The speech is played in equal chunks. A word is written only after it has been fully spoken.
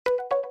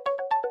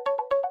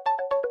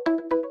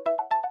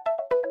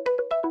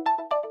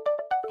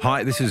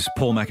Hi, this is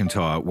Paul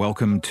McIntyre.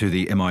 Welcome to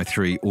the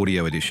MI3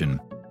 Audio Edition.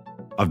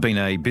 I've been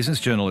a business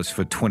journalist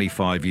for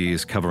 25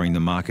 years covering the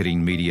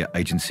marketing, media,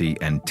 agency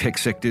and tech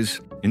sectors.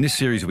 In this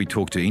series, we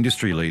talk to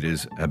industry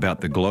leaders about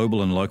the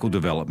global and local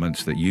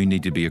developments that you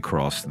need to be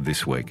across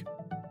this week.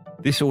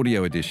 This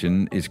audio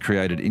edition is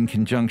created in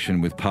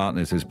conjunction with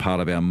partners as part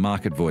of our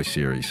Market Voice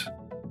series.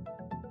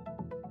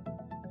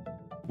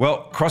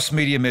 Well,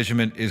 cross-media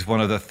measurement is one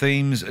of the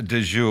themes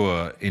du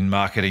jour in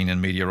marketing and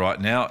media right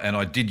now, and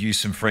I did use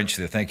some French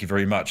there, thank you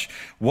very much.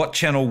 What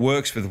channel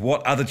works with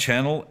what other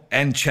channel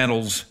and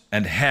channels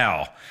and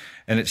how?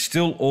 And it's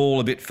still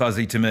all a bit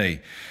fuzzy to me.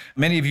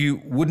 Many of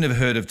you wouldn't have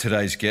heard of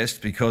today's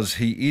guest because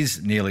he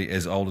is nearly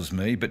as old as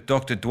me, but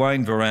Dr.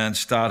 Duane Varan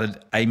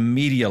started a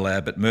media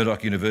lab at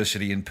Murdoch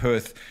University in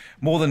Perth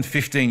more than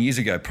 15 years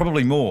ago,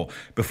 probably more,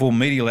 before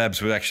media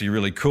labs were actually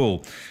really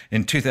cool.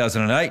 In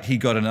 2008, he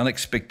got an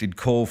unexpected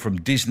call from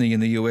Disney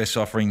in the US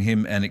offering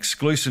him an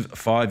exclusive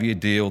 5-year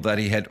deal that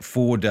he had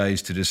 4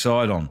 days to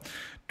decide on.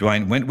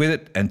 Duane went with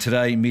it, and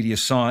today Media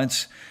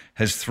Science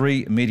has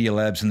 3 media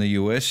labs in the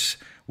US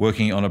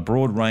working on a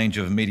broad range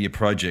of media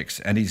projects,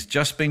 and he's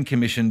just been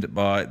commissioned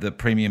by the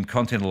Premium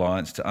Content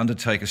Alliance to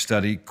undertake a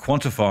study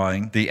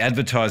quantifying the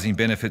advertising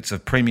benefits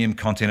of premium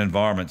content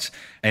environments.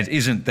 And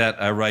isn't that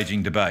a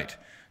raging debate?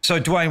 So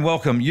Duane,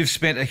 welcome. You've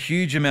spent a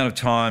huge amount of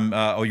time,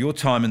 or your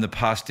time in the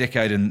past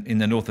decade in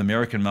the North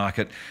American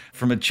market.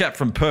 From a chap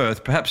from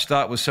Perth, perhaps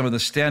start with some of the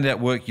standout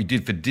work you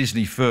did for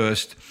Disney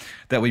first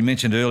that we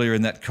mentioned earlier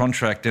in that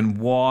contract, and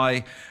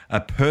why a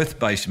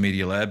Perth-based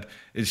media lab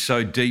is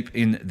so deep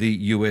in the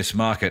US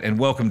market. And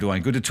welcome,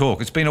 Duane. Good to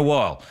talk. It's been a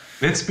while.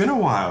 It's been a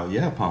while,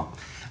 yeah, Paul.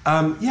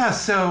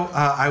 So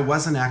I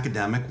was an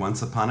academic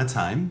once upon a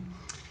time,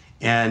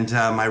 and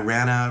I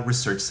ran a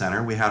research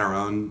center. We had our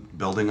own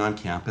building on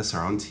campus,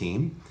 our own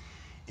team,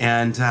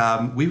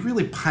 and we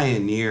really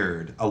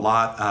pioneered a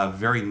lot of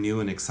very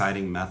new and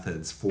exciting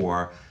methods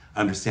for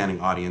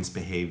understanding audience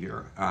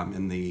behavior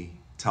in the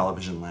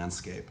television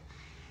landscape.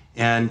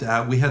 And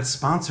we had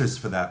sponsors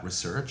for that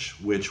research,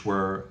 which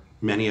were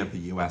many of the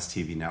US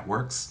TV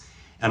networks.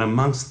 And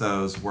amongst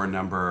those were a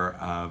number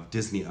of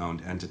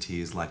Disney-owned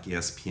entities like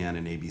ESPN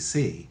and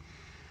ABC.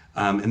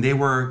 And they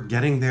were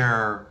getting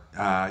their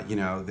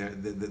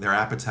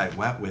appetite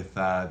whet with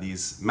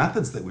these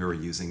methods that we were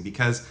using,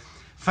 because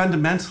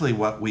fundamentally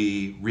what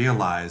we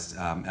realized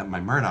at my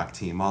Murdoch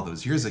team all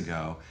those years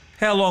ago.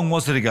 How long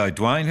was it ago,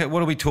 Duane?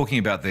 What are we talking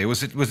about there?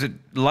 Was it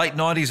late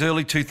 90s,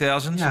 early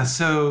 2000s? Yeah,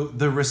 so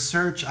the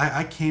research,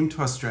 I came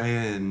to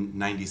Australia in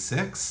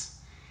 96.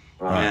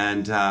 Right.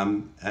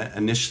 And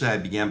initially I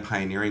began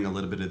pioneering a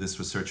little bit of this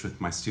research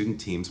with my student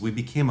teams. We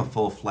became a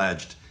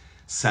full-fledged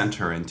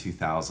center in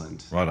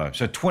 2000. Righto.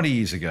 So 20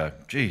 years ago.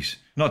 Geez,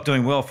 not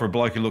doing well for a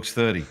bloke who looks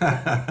 30.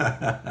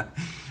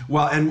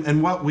 Well,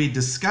 and what we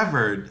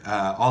discovered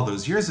all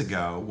those years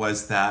ago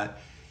was that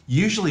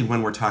usually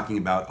when we're talking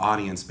about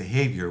audience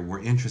behavior,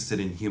 we're interested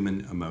in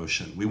human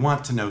emotion. We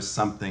want to know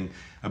something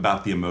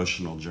about the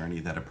emotional journey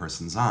that a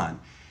person's on.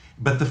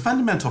 But the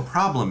fundamental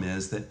problem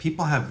is that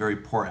people have very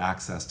poor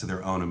access to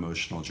their own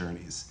emotional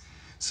journeys.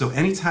 So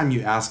anytime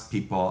you ask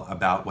people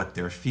about what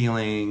they're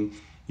feeling,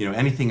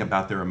 anything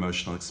about their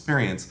emotional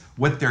experience,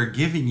 what they're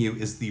giving you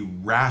is the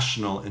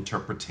rational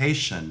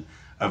interpretation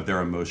of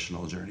their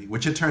emotional journey,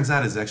 which it turns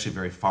out is actually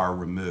very far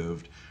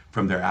removed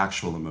from their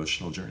actual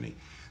emotional journey.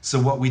 So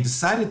what we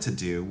decided to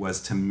do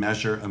was to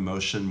measure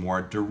emotion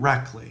more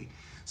directly.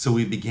 So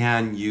we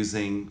began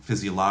using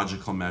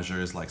physiological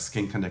measures like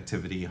skin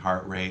conductivity,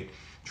 heart rate,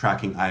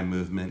 tracking eye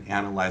movement,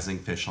 analyzing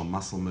facial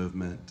muscle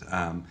movement,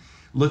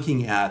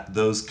 looking at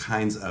those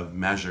kinds of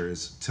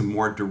measures to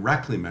more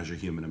directly measure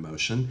human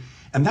emotion.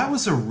 And that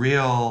was a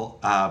real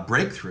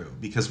breakthrough,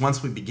 because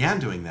once we began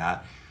doing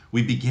that,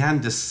 we began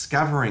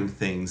discovering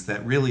things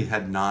that really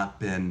had not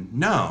been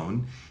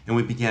known, and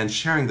we began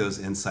sharing those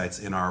insights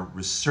in our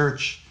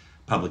research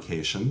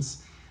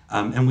publications.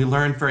 And we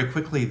learned very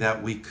quickly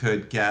that we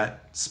could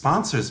get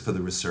sponsors for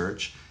the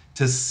research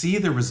to see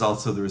the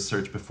results of the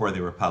research before they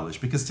were published,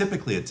 because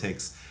typically it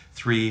takes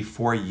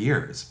 3-4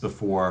 years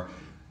before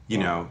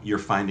your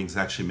findings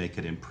actually make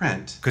it in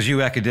print. Because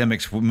you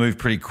academics move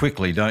pretty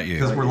quickly, don't you?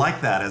 Because we're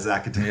like that as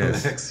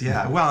academics. Yes.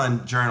 Yeah. Well,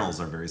 and journals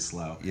are very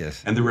slow.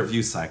 Yes. And the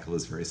review cycle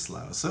is very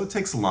slow. So it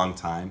takes a long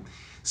time.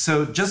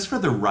 So just for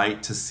the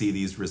right to see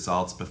these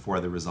results before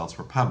the results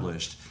were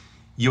published,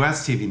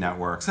 US TV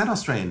networks and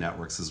Australian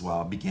networks as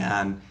well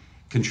began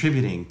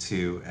contributing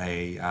to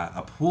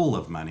a pool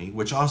of money,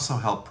 which also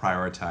helped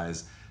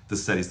prioritize the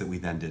studies that we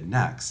then did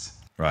next.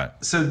 Right.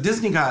 So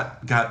Disney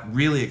got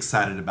really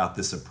excited about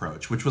this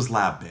approach, which was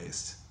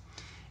lab-based.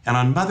 And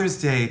on Mother's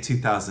Day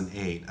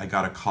 2008, I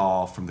got a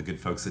call from the good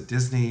folks at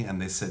Disney,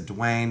 and they said,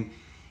 Duane,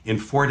 in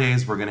 4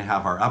 days we're going to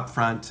have our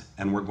upfront,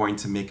 and we're going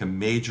to make a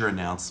major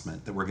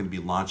announcement that we're going to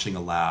be launching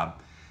a lab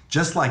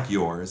just like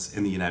yours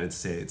in the United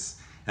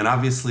States. And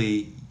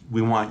obviously,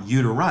 we want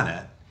you to run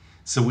it.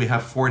 So we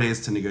have 4 days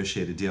to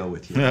negotiate a deal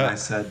with you. Yeah. And I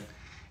said,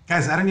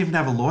 guys, I don't even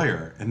have a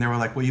lawyer. And they were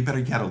like, well, you better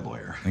get a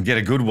lawyer. And get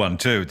a good one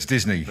too. It's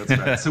Disney. That's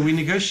right. So we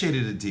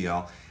negotiated a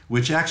deal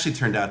which actually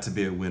turned out to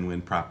be a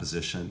win-win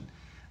proposition.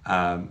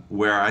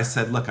 Where I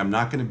said, look, I'm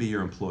not going to be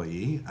your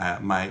employee.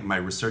 My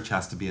research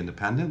has to be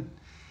independent.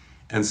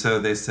 And so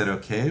they said,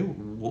 okay,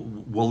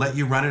 we'll let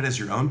you run it as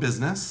your own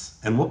business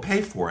and we'll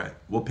pay for it.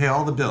 We'll pay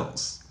all the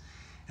bills.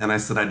 And I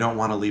said, I don't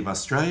want to leave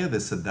Australia. They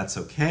said, that's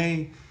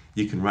okay.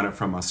 You can run it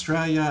from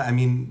Australia. I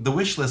mean, the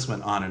wish list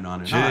went on and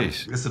on and on.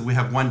 They said, we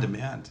have one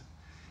demand.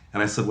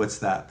 And I said, what's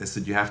that? They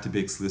said, you have to be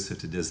exclusive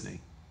to Disney.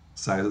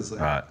 So I was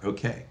like,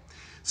 okay.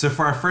 So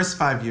for our first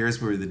 5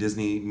 years, we were the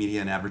Disney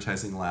Media and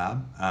Advertising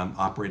Lab,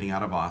 operating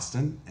out of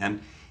Austin.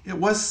 And it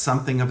was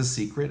something of a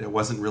secret. It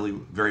wasn't really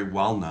very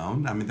well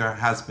known. I mean, there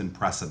has been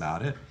press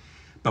about it,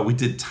 but we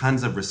did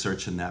tons of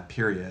research in that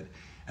period.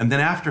 And then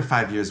after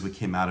 5 years, we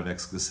came out of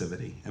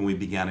exclusivity and we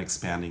began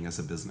expanding as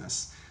a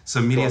business.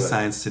 So Media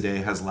Science today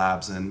has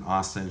labs in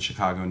Austin,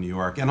 Chicago, New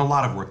York, and a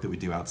lot of work that we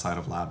do outside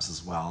of labs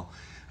as well.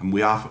 And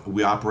we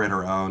operate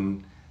our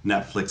own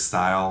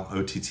Netflix-style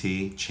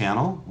OTT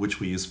channel,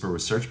 which we use for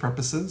research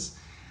purposes.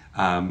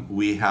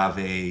 We have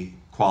a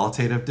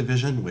qualitative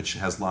division, which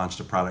has launched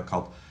a product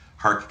called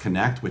Hark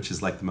Connect, which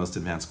is like the most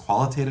advanced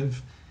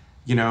qualitative,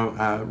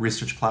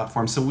 research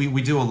platform. So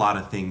we do a lot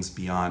of things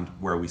beyond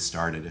where we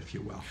started, if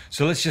you will.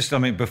 So let's just,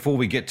 before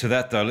we get to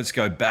that though, let's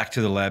go back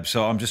to the lab.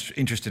 So I'm just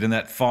interested in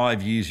that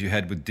 5 years you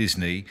had with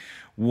Disney.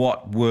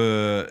 What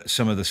were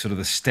some of the sort of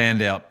the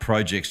standout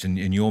projects in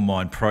your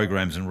mind,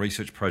 programs and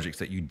research projects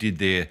that you did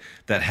there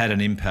that had an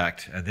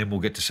impact? And then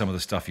we'll get to some of the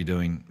stuff you're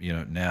doing,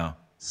 now.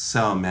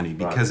 So many,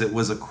 because it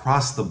was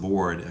across the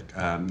board,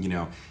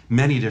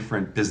 many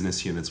different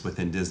business units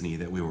within Disney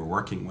that we were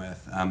working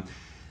with.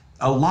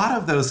 A lot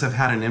of those have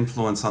had an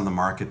influence on the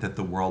market that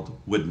the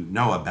world wouldn't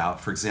know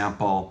about. For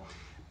example,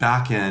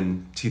 back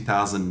in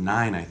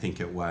 2009, I think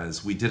it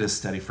was, we did a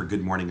study for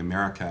Good Morning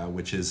America,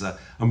 which is a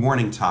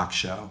morning talk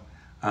show,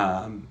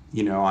 on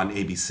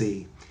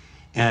ABC.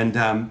 And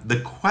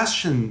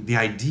the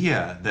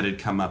idea that had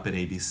come up at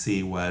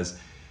ABC was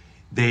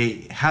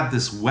they had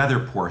this weather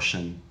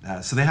portion.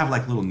 So they have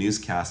like little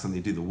newscasts and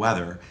they do the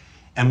weather.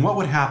 And what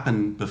would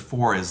happen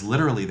before is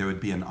literally there would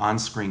be an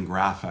on-screen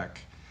graphic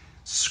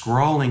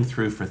scrolling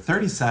through for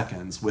 30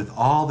 seconds with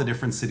all the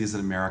different cities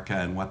in America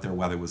and what their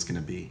weather was going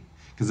to be.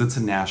 Because it's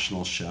a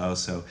national show.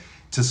 So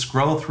to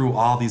scroll through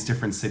all these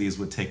different cities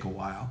would take a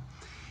while.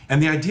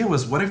 And the idea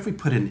was, what if we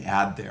put an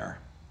ad there?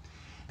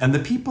 And the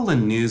people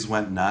in news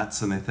went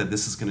nuts and they said,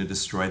 this is going to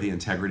destroy the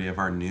integrity of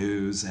our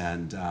news.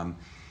 And,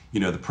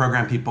 the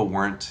program people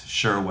weren't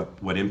sure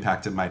what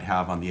impact it might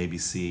have on the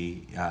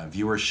ABC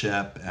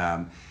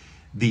viewership.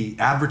 The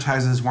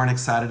advertisers weren't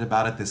excited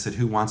about it. They said,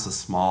 who wants a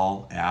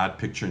small ad,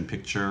 picture in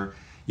picture?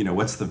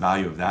 What's the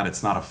value of that?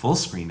 It's not a full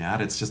screen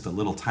ad. It's just a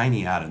little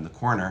tiny ad in the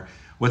corner.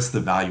 What's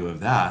the value of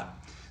that?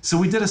 So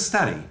we did a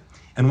study.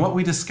 And what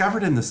we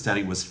discovered in the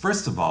study was,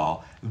 first of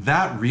all,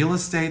 that real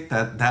estate,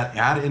 that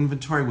ad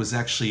inventory was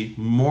actually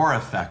more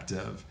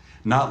effective,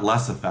 not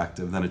less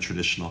effective than a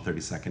traditional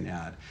 30-second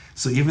ad.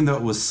 So even though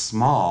it was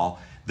small,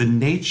 the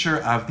nature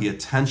of the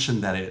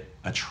attention that it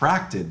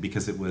attracted,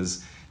 because it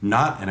was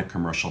not in a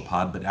commercial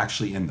pod, but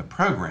actually in the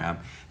program,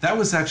 that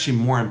was actually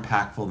more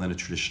impactful than a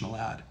traditional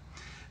ad.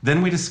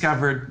 Then we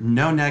discovered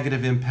no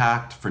negative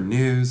impact for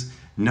news,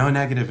 no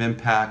negative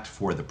impact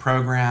for the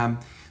program.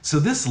 So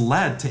this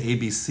led to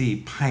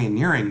ABC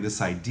pioneering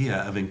this idea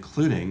of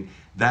including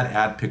that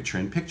ad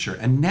picture-in-picture.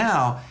 And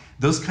now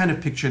those kind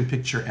of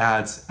picture-in-picture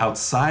ads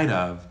outside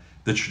of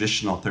the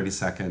traditional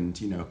 30-second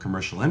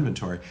commercial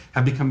inventory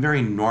have become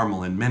very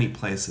normal in many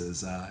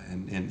places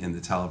in the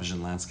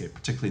television landscape,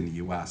 particularly in the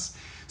US.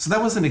 So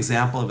that was an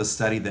example of a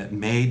study that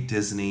made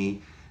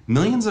Disney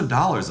millions of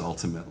dollars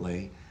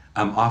ultimately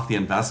off the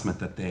investment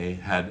that they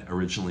had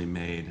originally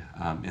made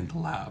in the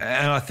lab.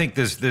 And I think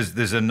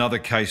there's another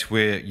case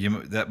where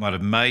that might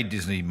have made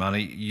Disney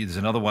money. There's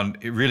another one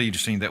really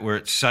interesting where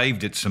it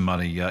saved it some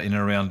money in and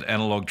around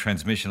analog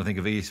transmission, I think,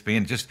 of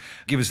ESPN. Just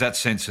give us that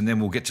sense, and then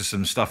we'll get to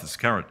some stuff that's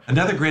current.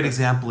 Another great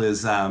example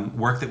is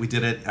work that we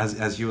did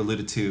as you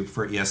alluded to,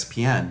 for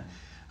ESPN.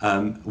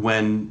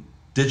 When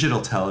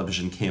digital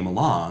television came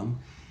along,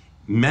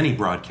 many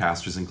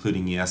broadcasters,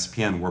 including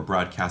ESPN, were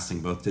broadcasting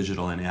both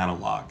digital and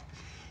analog.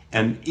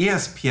 And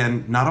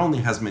ESPN not only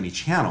has many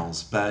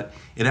channels, but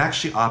it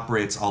actually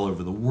operates all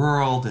over the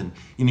world. And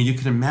you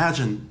can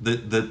imagine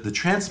the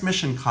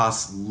transmission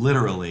costs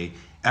literally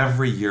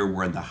every year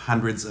were in the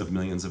hundreds of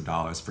millions of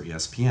dollars for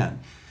ESPN.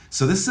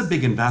 So this is a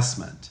big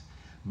investment.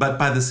 But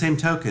by the same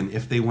token,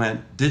 if they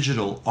went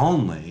digital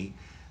only,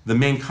 the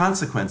main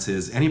consequence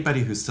is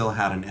anybody who still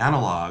had an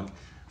analog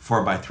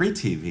 4x3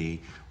 TV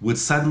would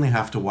suddenly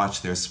have to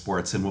watch their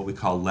sports in what we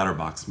call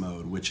letterbox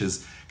mode, which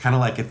is kind of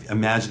like,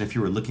 imagine if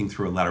you were looking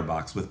through a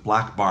letterbox with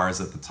black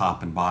bars at the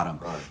top and bottom.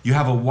 Right. You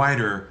have a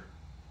wider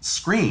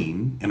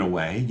screen in a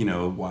way,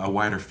 a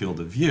wider field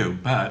of view,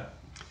 but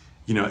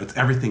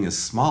everything is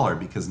smaller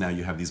because now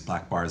you have these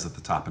black bars at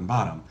the top and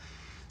bottom.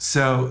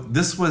 So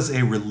this was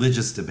a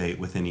religious debate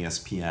within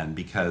ESPN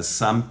because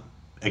some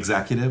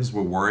executives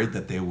were worried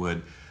that they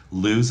would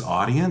lose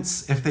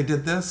audience if they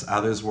did this.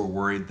 Others were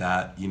worried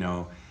that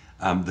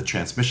The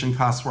transmission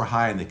costs were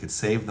high and they could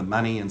save the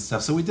money and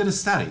stuff. So we did a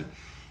study.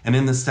 And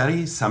in the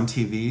study, some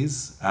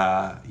TVs,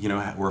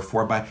 were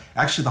 4x.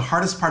 Actually, the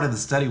hardest part of the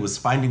study was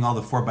finding all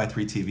the 4x3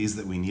 TVs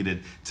that we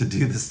needed to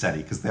do the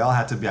study, because they all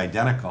had to be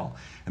identical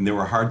and they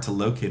were hard to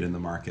locate in the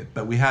market.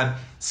 But we had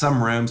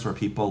some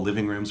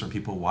living rooms where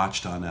people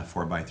watched on a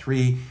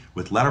 4x3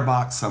 with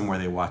letterbox, some where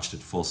they watched it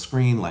full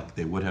screen like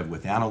they would have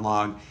with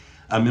analog.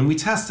 And we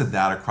tested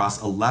that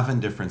across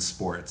 11 different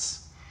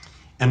sports.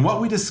 And what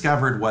we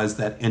discovered was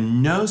that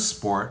in no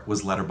sport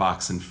was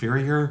letterbox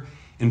inferior.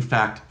 In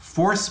fact,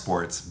 4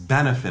 sports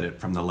benefited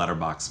from the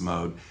letterbox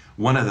mode.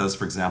 One of those,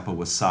 for example,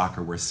 was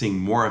soccer, where seeing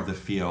more of the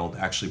field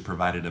actually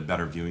provided a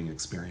better viewing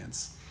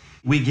experience.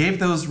 We gave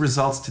those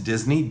results to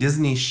Disney.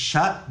 Disney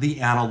shut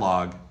the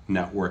analog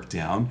network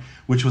down,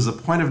 which was a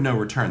point of no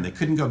return. They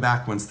couldn't go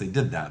back once they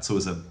did that, so it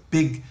was a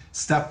big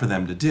step for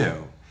them to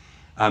do.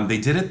 They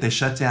did it, they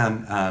shut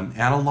down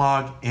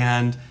analog,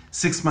 and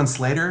 6 months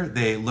later,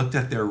 they looked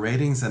at their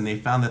ratings and they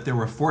found that there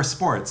were 4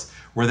 sports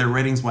where their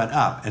ratings went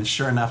up. And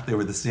sure enough, they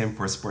were the same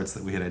 4 sports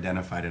that we had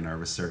identified in our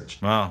research.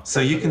 Wow.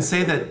 So you can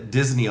say that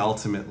Disney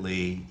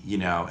ultimately,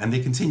 and they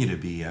continue to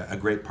be a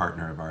great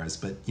partner of ours,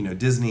 but,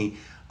 Disney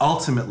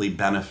ultimately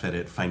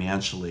benefited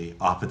financially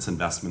off its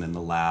investment in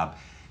the lab.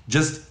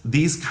 Just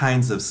these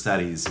kinds of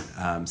studies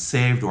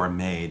saved or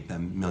made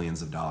them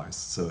millions of dollars.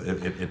 So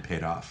it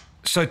paid off.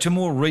 So to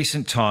more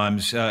recent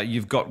times,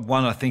 you've got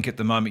one, I think, at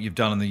the moment you've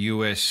done in the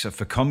US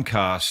for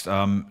Comcast.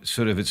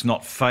 It's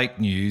not fake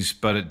news,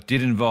 but it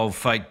did involve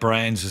fake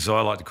brands, as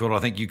I like to call it. I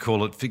think you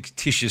call it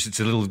fictitious.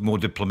 It's a little more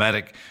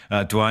diplomatic,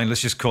 Dwayne.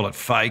 Let's just call it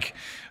fake.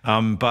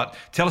 But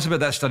tell us about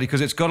that study, because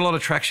it's got a lot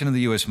of traction in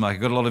the US market,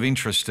 got a lot of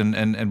interest,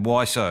 and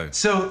why so?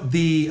 So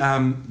the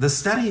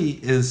study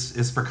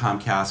is for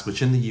Comcast,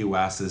 which in the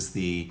US is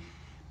the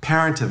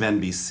parent of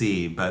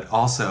NBC, but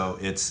also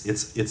it's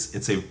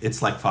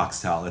like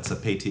Foxtel. It's a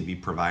pay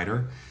TV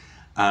provider.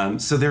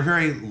 So they're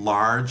very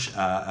large,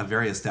 a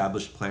very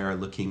established player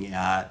looking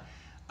at.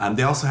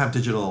 They also have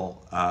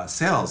digital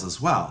sales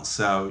as well.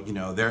 So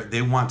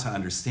they want to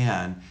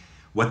understand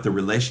what the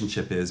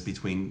relationship is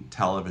between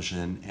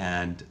television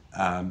and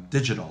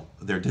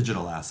their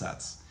digital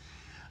assets.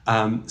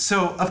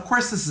 So of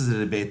course this is a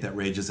debate that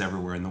rages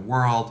everywhere in the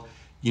world.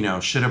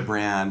 Should a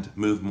brand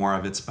move more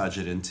of its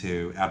budget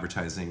into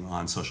advertising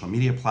on social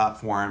media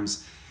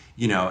platforms?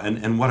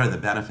 And what are the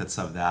benefits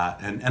of that?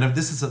 And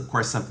this is, of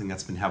course, something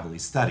that's been heavily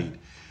studied.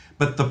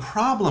 But the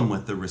problem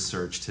with the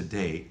research to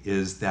date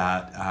is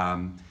that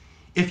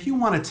if you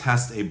want to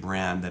test a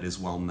brand that is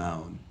well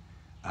known,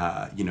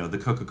 the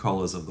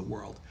Coca-Colas of the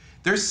world,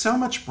 there's so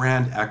much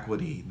brand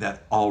equity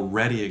that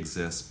already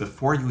exists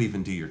before you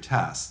even do your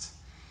test.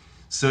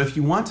 So if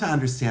you want to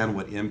understand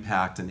what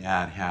impact an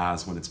ad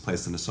has when it's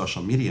placed in a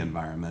social media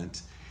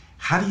environment,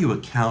 how do you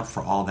account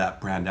for all that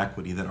brand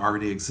equity that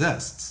already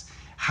exists?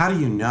 How do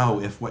you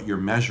know if what you're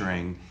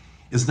measuring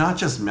is not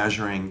just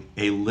measuring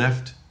a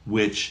lift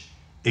which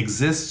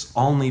exists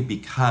only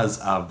because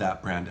of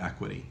that brand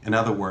equity? In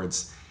other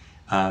words,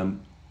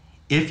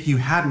 if you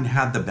hadn't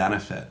had the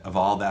benefit of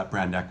all that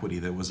brand equity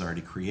that was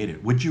already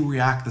created, would you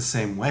react the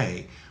same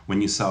way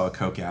when you saw a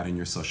Coke ad in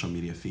your social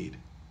media feed?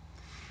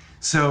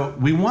 So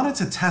we wanted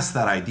to test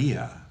that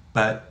idea,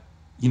 but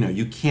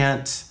you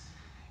can't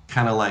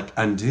kind of like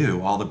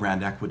undo all the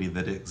brand equity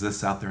that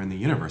exists out there in the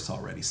universe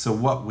already. So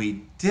what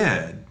we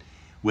did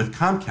with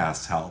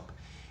Comcast's help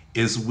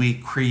is we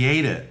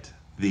created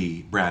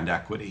the brand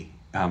equity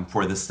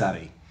for the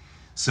study.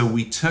 So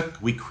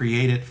we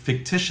created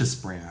fictitious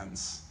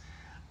brands.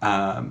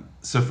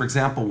 So for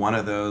example, one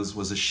of those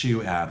was a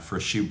shoe ad for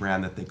a shoe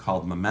brand that they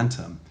called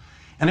Momentum.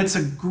 And it's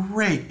a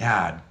great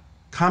ad.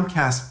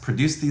 Comcast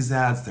produced these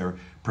ads. They're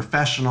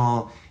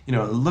professional. It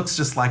looks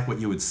just like what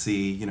you would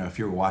see, if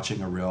you were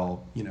watching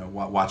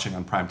watching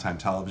on primetime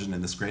television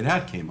and this great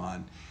ad came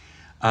on.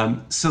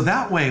 So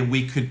that way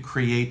we could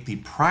create the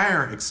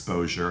prior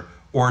exposure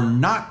or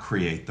not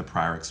create the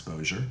prior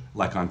exposure,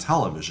 like on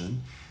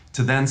television,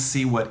 to then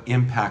see what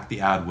impact the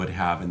ad would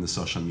have in the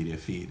social media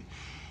feed.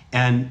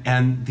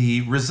 And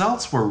the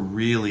results were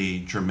really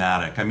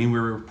dramatic. I mean, we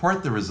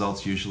report the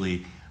results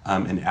usually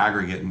in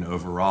aggregate and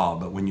overall,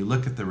 but when you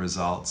look at the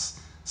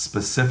results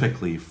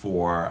specifically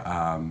for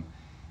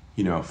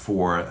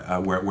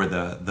where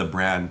the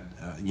brand,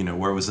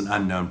 where it was an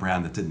unknown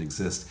brand that didn't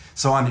exist.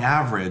 So on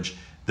average,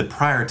 the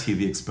prior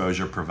TV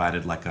exposure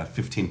provided like a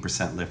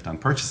 15% lift on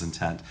purchase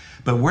intent,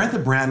 but where the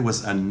brand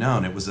was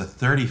unknown, it was a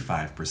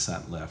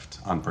 35% lift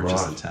on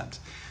purchase intent.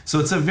 So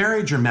it's a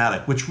very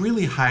dramatic, which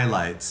really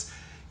highlights,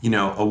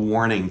 a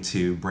warning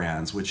to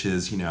brands, which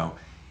is,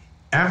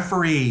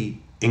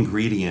 every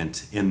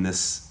ingredient in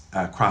this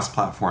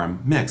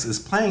cross-platform mix is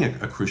playing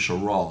a crucial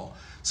role.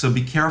 So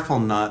be careful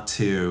not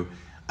to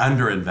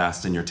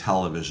underinvest in your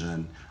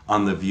television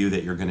on the view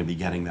that you're going to be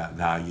getting that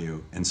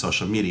value in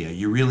social media.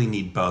 You really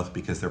need both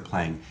because they're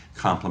playing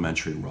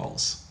complementary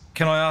roles.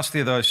 Can I ask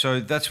there though, so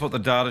that's what the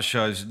data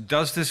shows.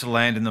 Does this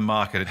land in the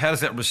market? How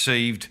is that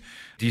received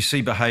Do you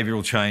see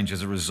behavioural change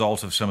as a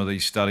result of some of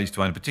these studies,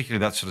 Dwayne, particularly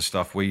that sort of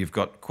stuff where you've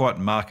got quite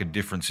marked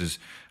differences?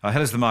 How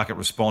does the market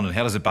respond and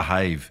how does it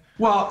behave?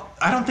 Well,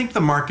 I don't think the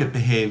market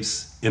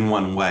behaves in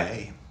one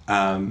way.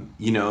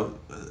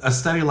 A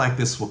study like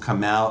this will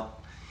come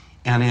out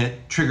and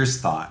it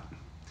triggers thought.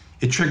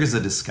 It triggers a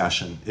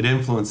discussion. It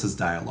influences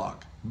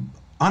dialogue.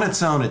 On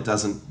its own, it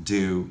doesn't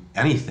do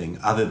anything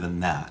other than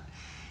that.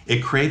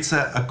 It creates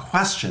a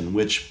question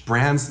which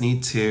brands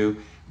need to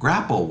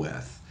grapple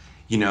with.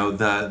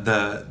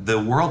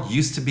 The world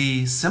used to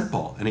be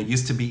simple and it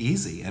used to be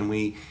easy, and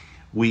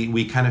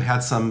we kind of had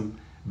some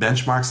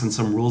benchmarks and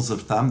some rules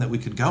of thumb that we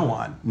could go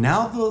on.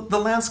 Now the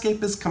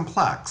landscape is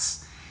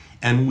complex,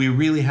 and we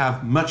really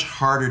have much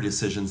harder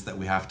decisions that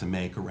we have to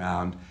make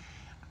around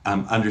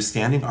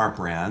understanding our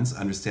brands,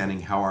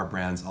 understanding how our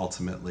brands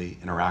ultimately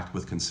interact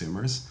with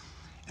consumers,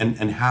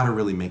 and how to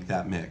really make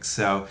that mix.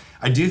 So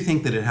I do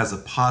think that it has a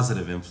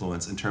positive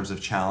influence in terms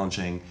of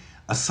challenging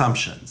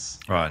assumptions.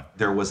 Right.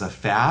 There was a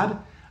fad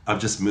of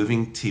just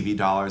moving TV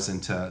dollars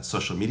into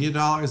social media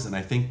dollars, and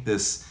I think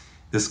this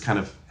kind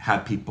of had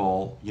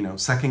people,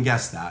 second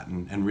guess that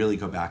and really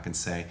go back and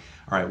say,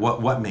 all right,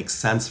 what makes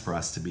sense for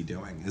us to be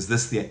doing? Is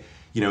this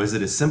is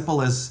it as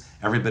simple as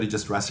everybody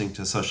just rushing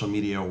to social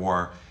media,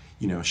 or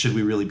should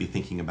we really be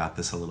thinking about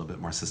this a little bit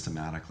more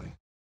systematically?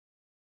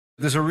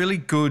 There's a really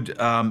good,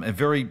 a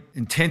very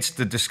intense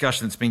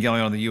discussion that's been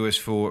going on in the US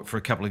for a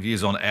couple of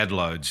years on ad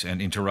loads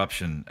and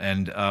interruption.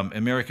 And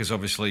America's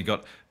obviously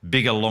got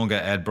bigger, longer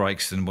ad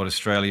breaks than what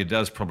Australia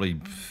does,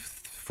 probably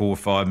 4 or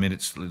 5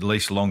 minutes, at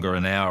least longer,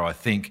 an hour, I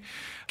think.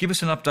 Give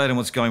us an update on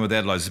what's going with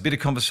ad loads. There's a bit of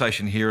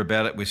conversation here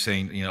about it. We're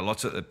seeing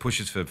lots of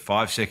pushes for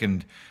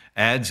 5-second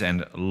ads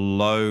and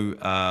low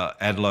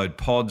ad load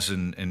pods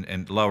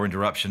and lower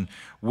interruption.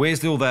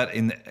 Where's all that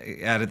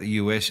out at the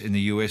US,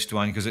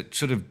 Dwayne? Because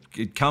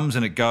it comes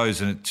and it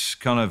goes, and it's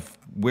kind of,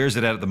 where's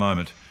it at the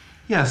moment?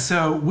 Yeah,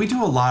 so we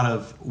do a lot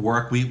of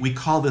work. We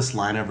call this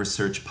line of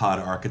research pod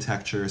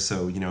architecture.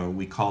 So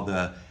we call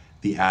the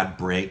ad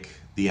break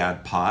the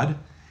ad pod.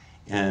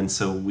 And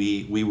so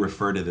we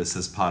refer to this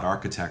as pod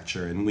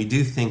architecture. And we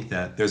do think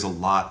that there's a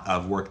lot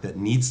of work that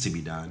needs to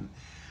be done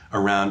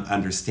around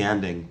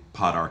understanding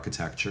pod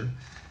architecture.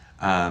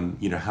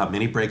 How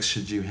many breaks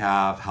should you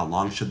have? How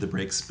long should the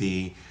breaks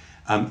be?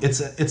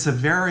 It's a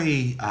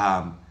very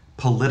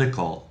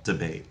political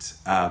debate.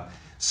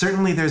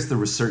 Certainly there's the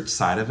research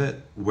side of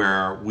it,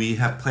 where we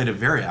have played a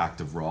very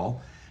active role,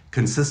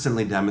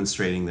 consistently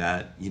demonstrating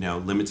that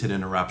limited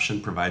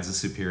interruption provides a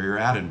superior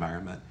ad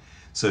environment.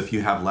 So if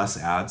you have less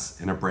ads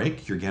in a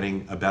break, you're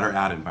getting a better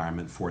ad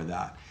environment for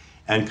that.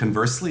 And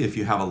conversely, if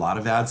you have a lot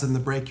of ads in the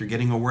break, you're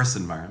getting a worse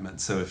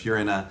environment. So if you're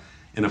in a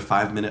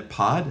 5-minute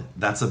pod,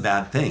 that's a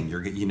bad thing.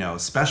 You're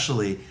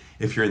especially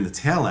if you're in the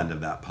tail end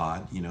of that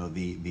pod,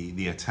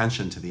 the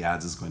attention to the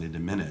ads is going to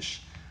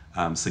diminish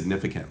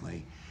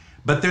significantly.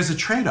 But there's a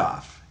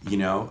trade-off.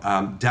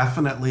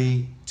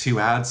 Definitely 2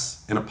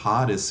 ads in a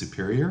pod is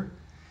superior,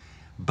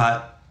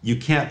 but you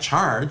can't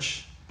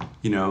charge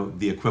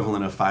the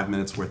equivalent of 5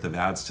 minutes worth of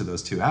ads to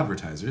those 2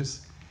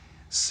 advertisers.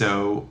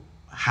 So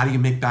how do you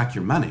make back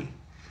your money?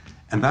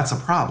 And that's a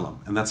problem.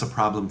 And that's a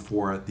problem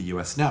for the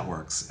US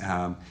networks.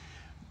 There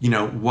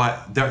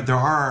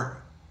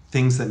are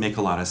things that make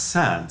a lot of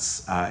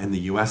sense in the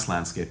US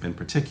landscape in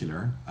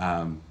particular.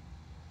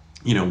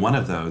 One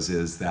of those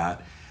is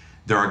that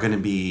there are going to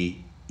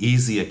be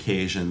easy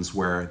occasions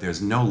where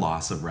there's no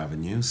loss of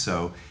revenue.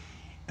 So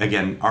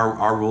again,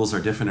 our rules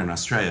are different in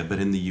Australia, but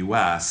in the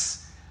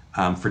US,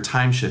 for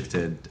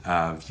time-shifted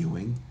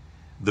viewing,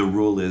 the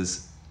rule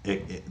is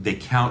they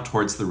count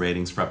towards the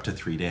ratings for up to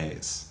 3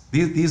 days.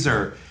 These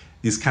are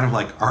kind of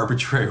like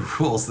arbitrary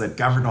rules that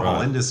govern a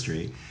whole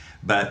industry,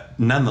 but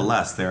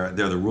nonetheless, they're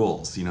the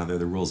rules. They're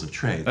the rules of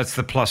trade. That's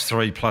the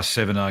 +3,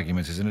 +7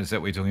 arguments, isn't it? Is that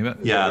what you're talking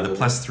about? Yeah, the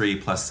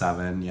 +3,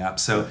 +7. Yeah.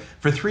 So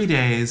for 3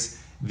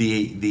 days,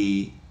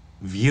 the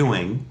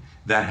viewing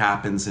that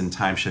happens in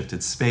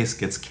time-shifted space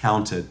gets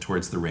counted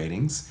towards the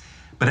ratings,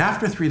 but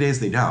after 3 days,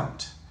 they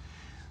don't.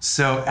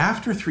 So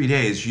after 3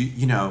 days,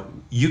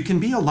 you can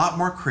be a lot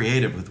more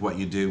creative with what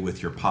you do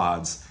with your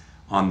pods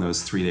on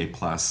those 3-day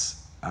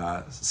plus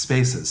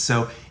spaces.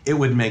 So it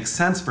would make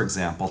sense, for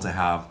example, to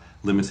have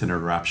limited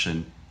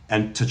interruption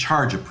and to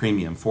charge a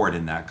premium for it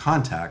in that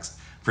context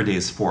for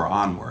days 4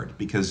 onward,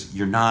 because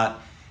you're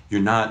not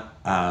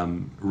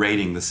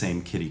rating the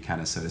same kitty, kind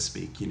of, so to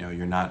speak.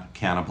 You're not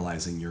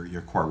cannibalizing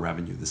your core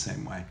revenue the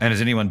same way. And is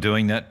anyone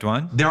doing that,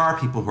 Dwayne? There are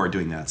people who are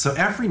doing that. So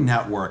every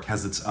network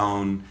has its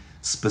own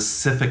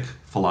specific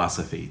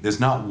philosophy. There's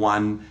not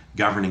one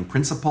governing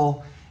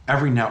principle.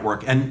 Every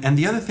network, and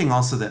the other thing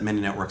also that many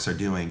networks are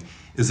doing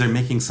is they're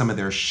making some of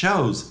their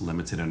shows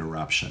limited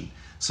interruption.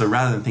 So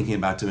rather than thinking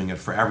about doing it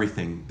for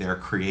everything, they're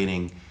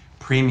creating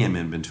premium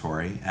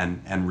inventory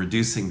and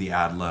reducing the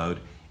ad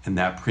load in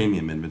that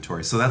premium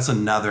inventory. So that's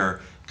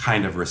another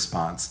kind of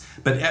response.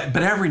 But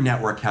every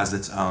network has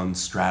its own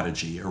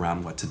strategy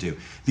around what to do.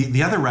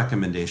 The other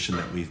recommendation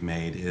that we've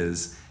made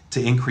is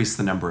to increase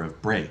the number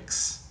of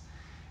breaks.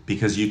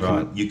 because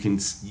Right. you can,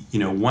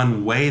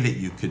 one way that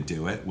you could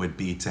do it would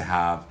be to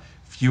have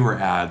fewer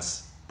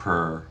ads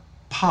per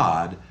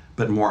pod,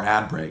 but more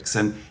ad breaks.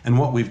 And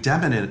what we've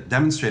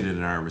demonstrated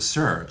in our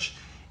research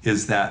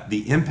is that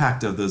the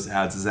impact of those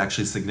ads is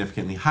actually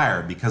significantly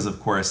higher because, of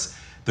course,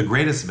 the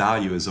greatest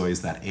value is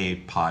always that A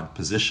pod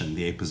position,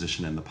 the A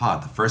position in the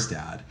pod, the first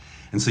ad.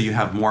 And so you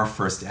have more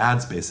first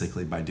ads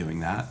basically by doing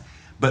that.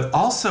 But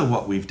also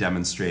what we've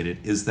demonstrated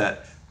is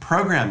that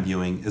program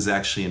viewing is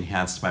actually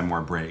enhanced by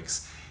more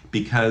breaks,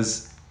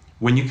 because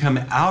when you come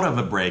out of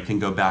a break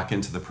and go back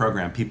into the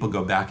program, people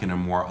go back in a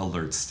more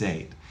alert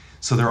state.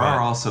 So there Right.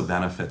 are also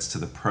benefits to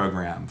the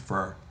program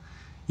for,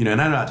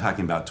 and I'm not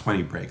talking about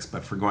 20 breaks,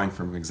 but for going,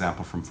 for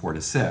example, from 4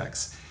 to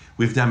 6,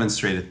 we've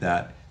demonstrated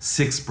that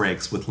 6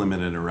 breaks with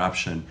limited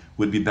interruption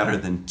would be better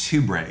than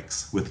 2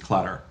 breaks with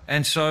clutter.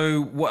 And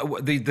so,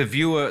 the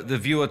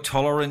viewer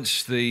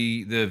tolerance,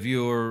 the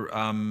viewer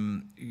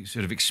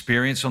sort of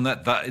experience on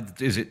that,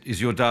 is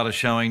your data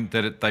showing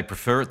that they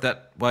prefer it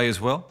that way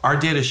as well? Our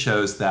data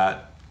shows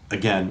that,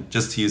 again,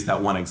 just to use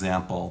that one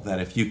example,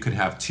 that if you could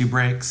have 2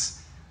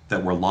 breaks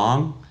that were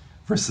long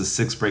versus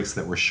 6 breaks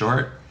that were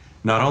short,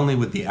 not only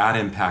would the ad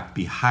impact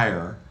be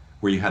higher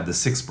where you had the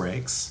 6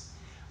 breaks,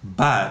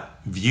 but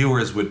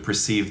viewers would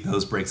perceive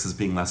those breaks as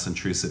being less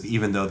intrusive,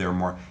 even though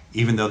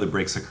the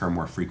breaks occur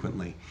more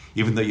frequently,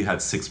 even though you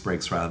had 6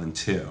 breaks rather than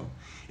 2.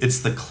 It's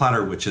the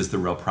clutter which is the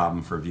real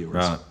problem for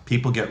viewers. Right.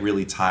 People get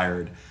really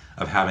tired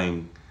of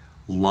having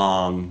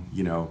long,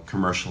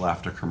 commercial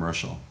after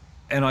commercial.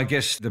 And I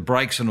guess the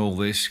breaks and all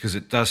this, because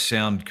it does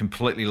sound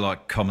completely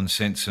like common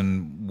sense,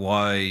 and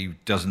why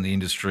doesn't the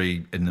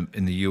industry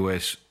in the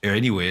US or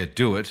anywhere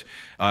do it?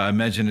 I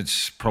imagine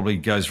it's probably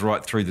goes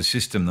right through the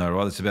system though,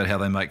 right? It's about how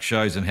they make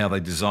shows and how they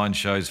design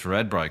shows for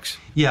ad breaks.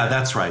 Yeah,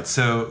 that's right.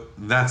 So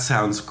that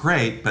sounds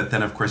great, but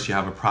then of course you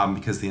have a problem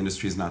because the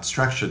industry is not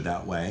structured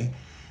that way.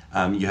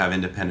 You have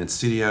independent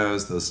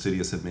studios. Those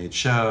studios have made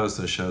shows.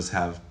 Those shows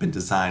have been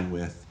designed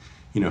with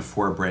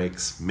 4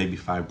 breaks, maybe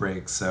 5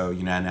 breaks. So,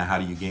 now how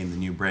do you gain the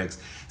new breaks?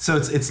 So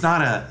it's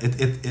not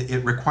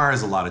it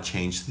requires a lot of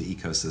change to the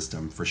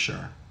ecosystem for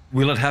sure.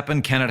 Will it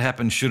happen? Can it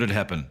happen? Should it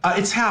happen?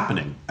 It's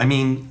happening. I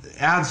mean,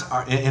 ads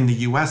are, in the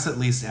US at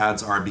least,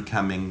 ads are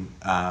becoming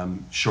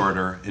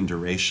shorter in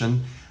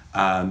duration,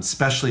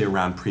 especially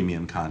around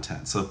premium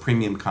content. So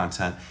premium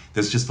content,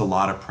 there's just a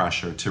lot of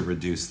pressure to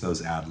reduce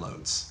those ad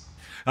loads.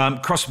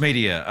 Cross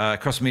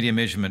media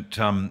measurement.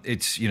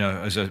 It's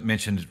as I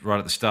mentioned right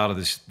at the start of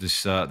this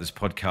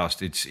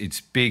podcast,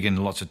 it's big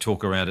and lots of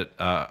talk around it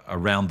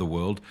around the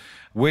world.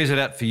 Where's it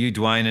at for you,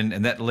 Dwayne?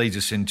 And that leads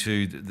us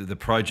into the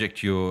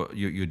project you're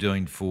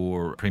doing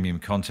for Premium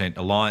Content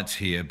Alliance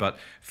here. But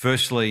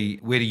firstly,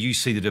 where do you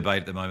see the debate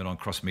at the moment on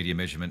cross media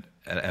measurement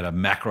at a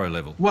macro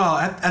level? Well,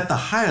 at the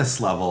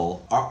highest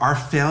level, our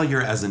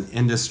failure as an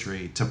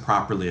industry to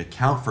properly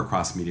account for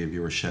cross media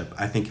viewership,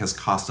 I think, has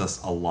cost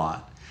us a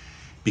lot.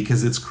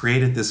 Because it's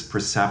created this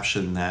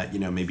perception that,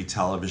 maybe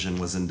television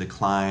was in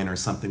decline or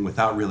something,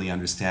 without really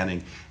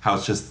understanding how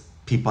it's just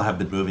people have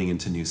been moving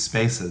into new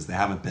spaces. They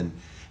haven't been,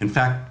 in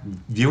fact,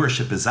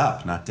 viewership is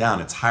up, not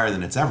down. It's higher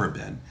than it's ever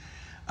been.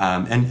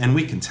 And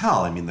we can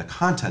tell, the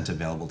content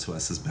available to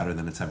us is better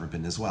than it's ever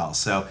been as well.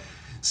 So,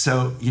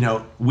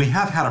 we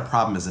have had a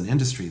problem as an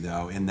industry,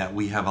 though, in that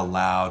we have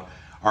allowed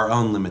our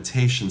own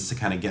limitations to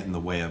kind of get in the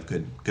way of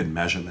good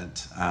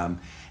measurement.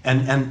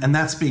 And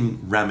that's being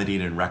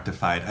remedied and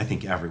rectified, I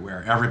think,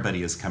 everywhere.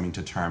 Everybody is coming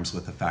to terms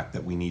with the fact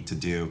that we need to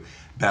do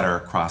better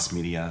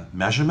cross-media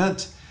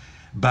measurement.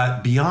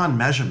 But beyond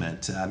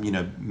measurement,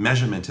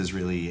 measurement is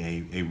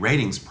really a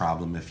ratings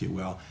problem, if you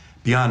will.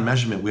 Beyond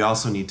measurement, we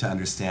also need to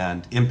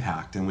understand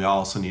impact, and we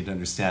also need to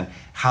understand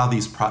how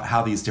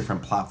these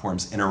different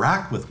platforms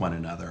interact with one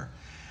another.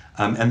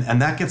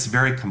 And that gets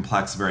very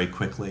complex very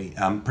quickly,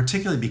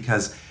 particularly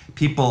because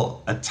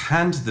people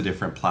attend the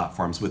different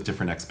platforms with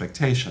different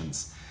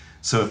expectations.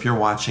 So if you're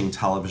watching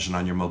television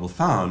on your mobile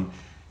phone,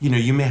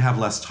 you may have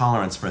less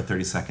tolerance for a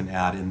 30-second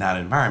ad in that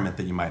environment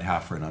than you might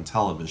have for it on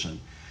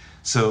television.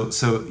 So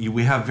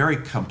we have very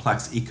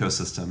complex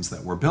ecosystems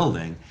that we're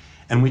building,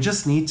 and we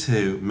just need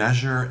to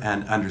measure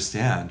and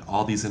understand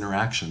all these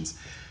interactions,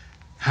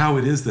 how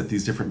it is that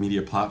these different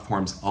media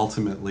platforms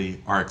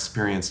ultimately are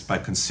experienced by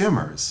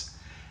consumers,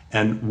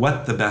 and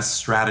what the best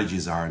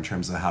strategies are in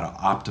terms of how to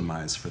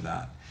optimize for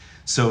that.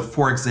 So,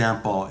 for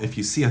example, if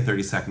you see a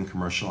 30-second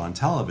commercial on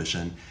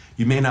television,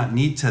 you may not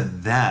need to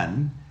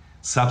then,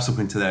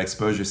 subsequent to that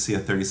exposure, see a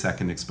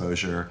 30-second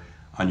exposure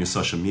on your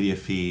social media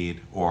feed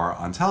or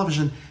on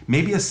television.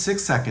 Maybe a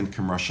 6-second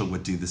commercial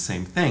would do the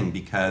same thing,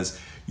 because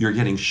you're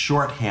getting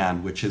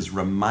shorthand, which is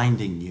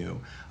reminding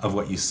you of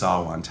what you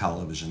saw on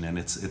television, and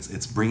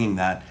it's bringing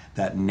that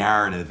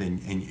narrative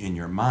in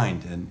your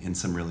mind in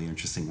some really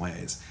interesting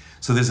ways.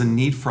 So there's a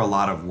need for a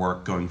lot of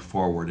work going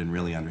forward in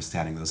really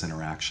understanding those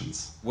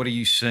interactions. What are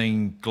you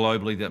seeing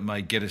globally that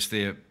may get us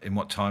there? In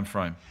what time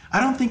frame? I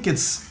don't think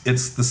it's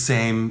the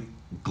same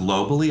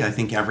globally. I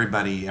think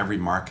every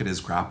market is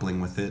grappling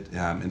with it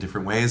in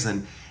different ways,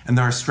 and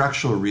there are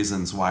structural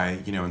reasons why,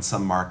 in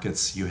some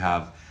markets you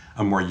have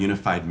a more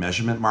unified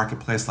measurement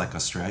marketplace like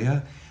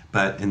Australia.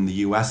 But in the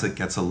US, it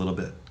gets a little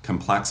bit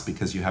complex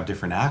because you have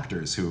different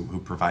actors who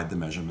provide the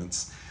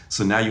measurements.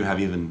 So now you have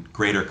even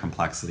greater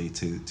complexity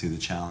to the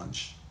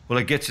challenge. Well,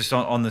 it gets us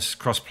on this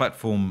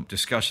cross-platform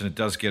discussion. It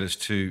does get us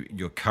to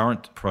your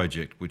current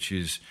project, which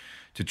is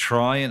to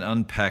try and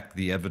unpack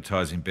the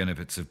advertising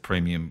benefits of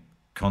premium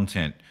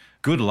content.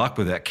 Good luck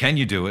with that. Can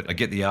you do it? I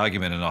get the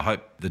argument, and I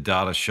hope the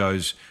data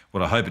shows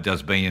what I hope it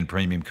does being in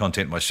premium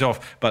content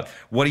myself. But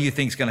what do you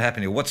think is going to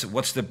happen here? What's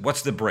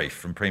the brief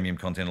from Premium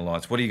Content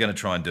Alliance? What are you going to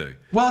try and do?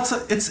 Well,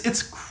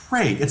 it's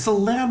great. It's a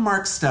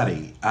landmark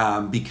study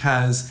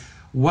because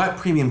what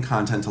Premium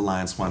Content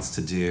Alliance wants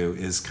to do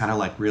is kind of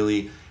like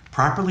really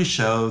properly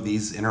show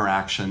these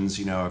interactions,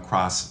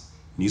 across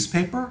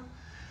newspaper,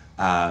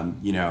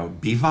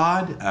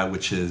 BVOD,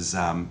 which is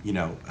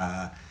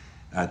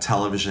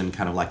television,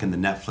 kind of like in the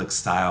Netflix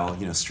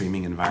style,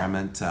 streaming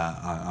environment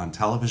on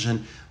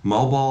television,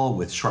 mobile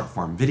with short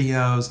form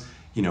videos,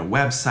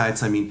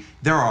 websites. I mean,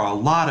 there are a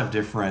lot of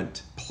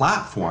different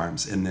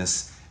platforms in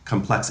this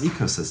complex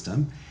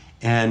ecosystem.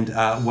 And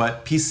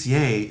what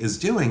PCA is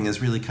doing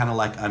is really kind of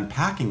like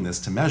unpacking this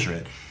to measure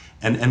it.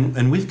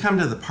 And we've come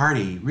to the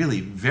party really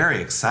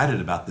very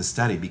excited about this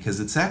study because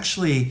it's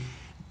actually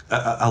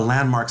a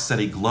landmark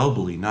study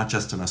globally, not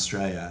just in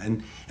Australia.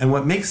 And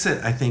what makes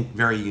it, I think,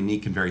 very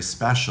unique and very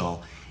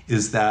special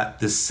is that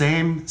the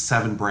same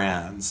 7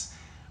 brands,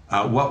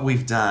 what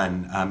we've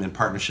done in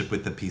partnership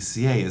with the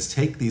PCA is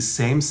take these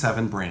same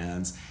 7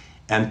 brands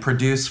and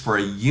produce for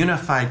a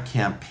unified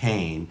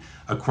campaign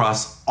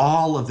across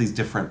all of these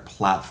different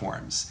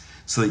platforms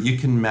so that you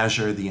can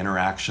measure the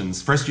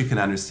interactions. First, you can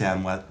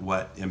understand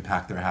what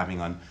impact they're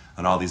having on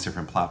all these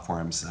different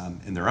platforms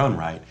in their own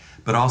right,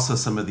 but also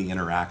some of the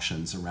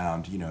interactions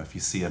around, if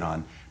you see it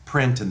on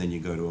print and then you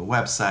go to a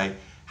website,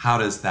 how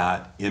does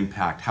that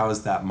impact? How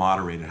is that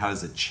moderated? How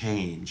does it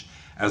change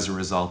as a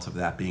result of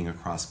that being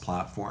across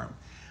platform?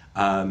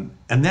 And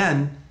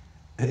then,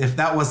 if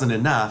that wasn't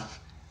enough,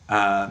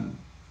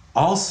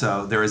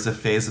 also there is a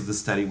phase of the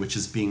study which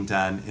is being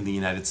done in the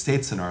United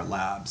States in our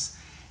labs.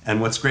 And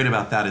what's great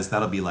about that is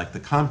that'll be like the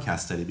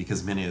Comcast study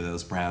because many of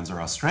those brands are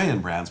Australian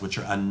brands which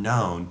are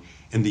unknown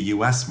in the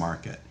US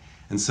market.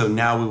 And so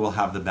now we will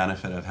have the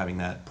benefit of having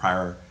that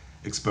prior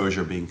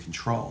exposure being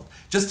controlled.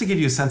 Just to give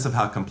you a sense of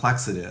how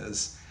complex it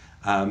is,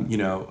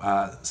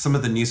 some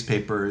of the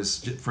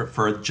newspapers,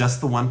 for just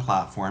the one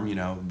platform,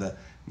 the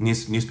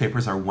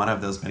newspapers are one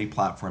of those many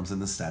platforms in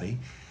the study.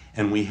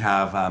 And we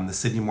have the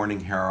Sydney Morning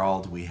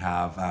Herald, we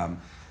have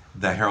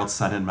the Herald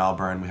Sun in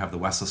Melbourne, we have the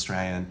West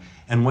Australian.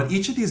 And what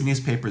each of these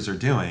newspapers are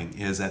doing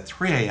is at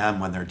 3 a.m.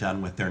 when they're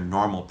done with their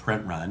normal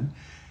print run,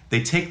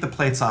 they take the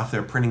plates off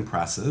their printing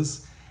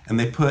presses and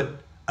they put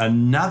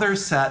another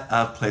set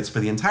of plates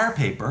for the entire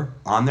paper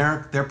on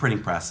their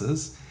printing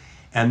presses.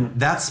 And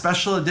that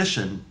special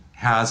edition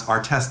has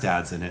our test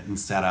ads in it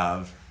instead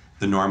of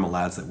the normal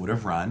ads that would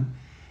have run.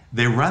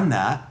 They run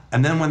that,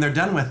 and then when they're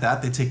done with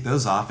that, they take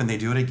those off and they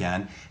do it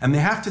again. And they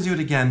have to do it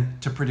again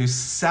to produce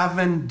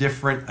 7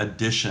 different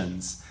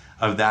editions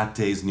of that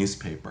day's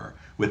newspaper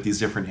with these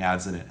different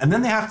ads in it. And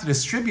then they have to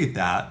distribute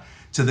that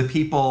to the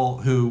people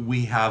who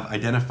we have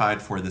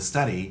identified for the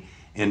study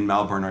in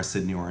Melbourne or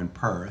Sydney or in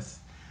Perth.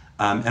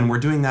 And we're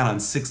doing that on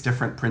 6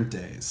 different print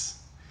days.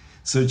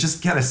 So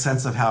just get a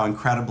sense of how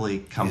incredibly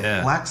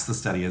complex the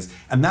study is.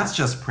 And that's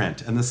just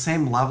print. And the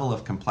same level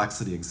of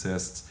complexity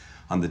exists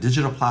on the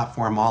digital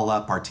platform. All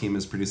up, our team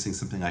is producing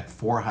something like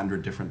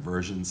 400 different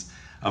versions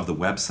of the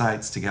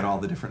websites to get all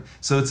the different.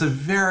 So it's a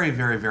very,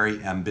 very,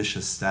 very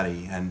ambitious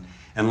study.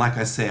 And like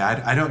I say,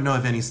 I don't know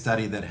of any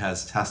study that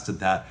has tested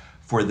that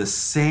for the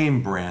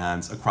same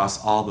brands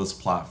across all those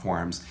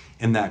platforms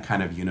in that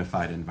kind of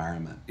unified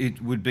environment.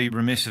 It would be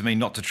remiss of me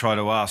not to try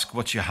to ask,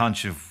 what's your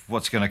hunch of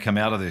what's going to come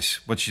out of this?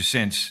 What's your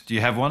sense? Do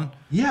you have one?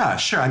 Yeah,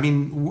 sure. I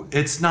mean,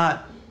 it's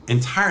not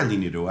entirely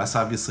new to us.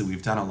 Obviously,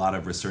 we've done a lot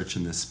of research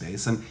in this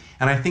space. And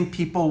I think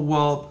people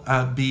will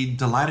be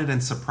delighted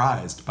and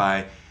surprised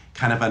by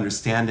kind of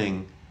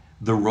understanding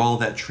the role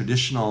that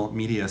traditional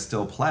media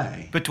still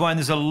play. But Dwayne,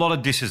 there's a lot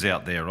of disses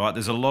out there, right?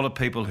 There's a lot of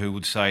people who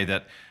would say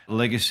that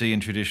legacy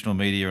and traditional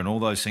media and all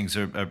those things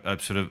are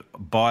sort of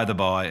by the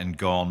by and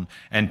gone.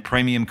 And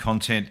premium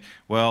content,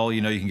 well,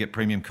 you can get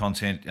premium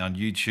content on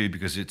YouTube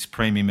because it's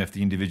premium if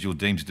the individual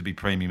deems it to be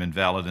premium and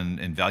valid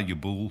and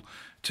valuable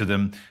to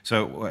them.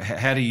 So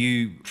how do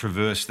you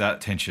traverse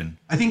that tension?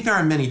 I think there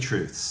are many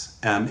truths.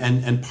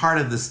 And part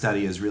of the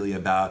study is really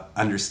about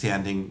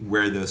understanding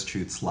where those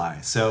truths lie.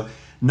 So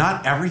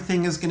not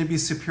everything is going to be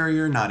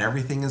superior. Not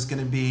everything is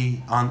going to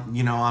be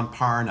on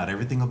par. Not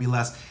everything will be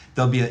less.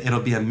 It'll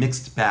be a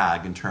mixed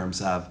bag in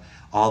terms of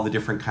all the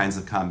different kinds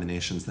of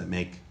combinations that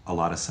make a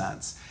lot of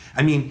sense.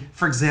 I mean,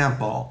 for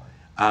example,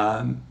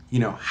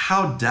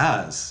 how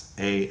does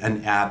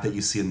an ad that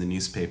you see in the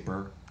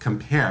newspaper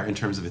compare in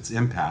terms of its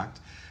impact,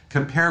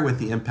 compare with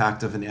the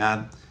impact of an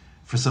ad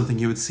for something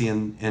you would see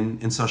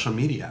in social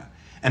media?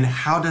 And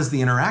how does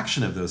the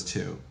interaction of those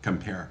two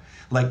compare?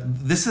 Like,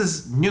 this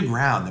is new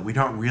ground that we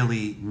don't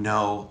really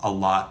know a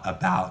lot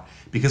about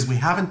because we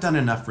haven't done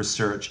enough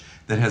research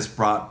that has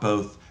brought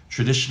both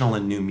traditional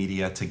and new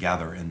media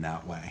together in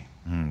that way.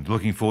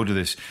 Looking forward to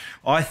this.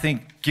 I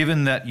think,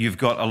 given that you've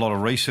got a lot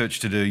of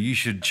research to do, you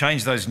should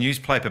change those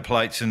newspaper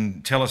plates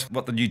and tell us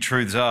what the new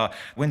truths are.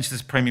 When's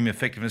this premium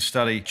effectiveness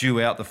study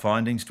due out, the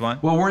findings,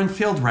 Dwayne? Well, we're in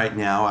field right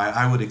now.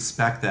 I would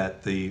expect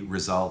that the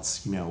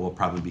results, will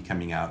probably be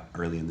coming out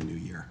early in the new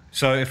year.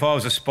 So if I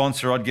was a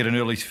sponsor, I'd get an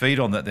early feed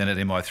on that then at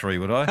MI3,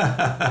 would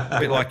I? a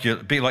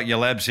bit like your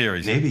lab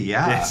series. Maybe,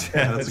 yeah. Yes,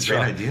 that's a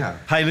great idea.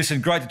 Hey, listen,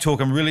 great to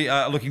talk. I'm really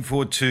looking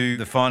forward to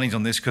the findings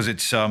on this because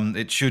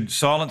it should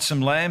silence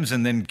some lambs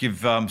and then give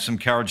some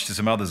courage to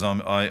some others,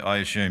 I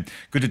assume.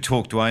 Good to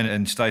talk, Dwayne,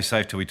 and stay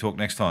safe till we talk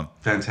next time.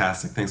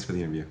 Fantastic. Thanks for the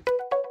interview.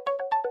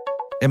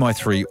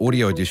 MI3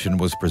 Audio Edition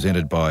was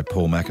presented by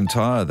Paul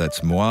McIntyre,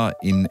 that's moi,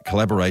 in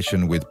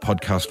collaboration with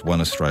Podcast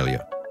One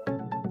Australia.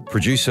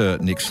 Producer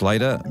Nick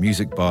Slater,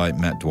 music by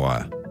Matt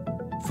Dwyer.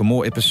 For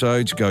more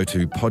episodes, go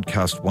to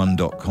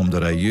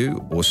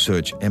podcastone.com.au or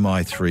search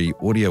MI3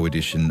 Audio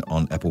Edition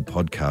on Apple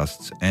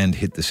Podcasts and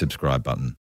hit the subscribe button.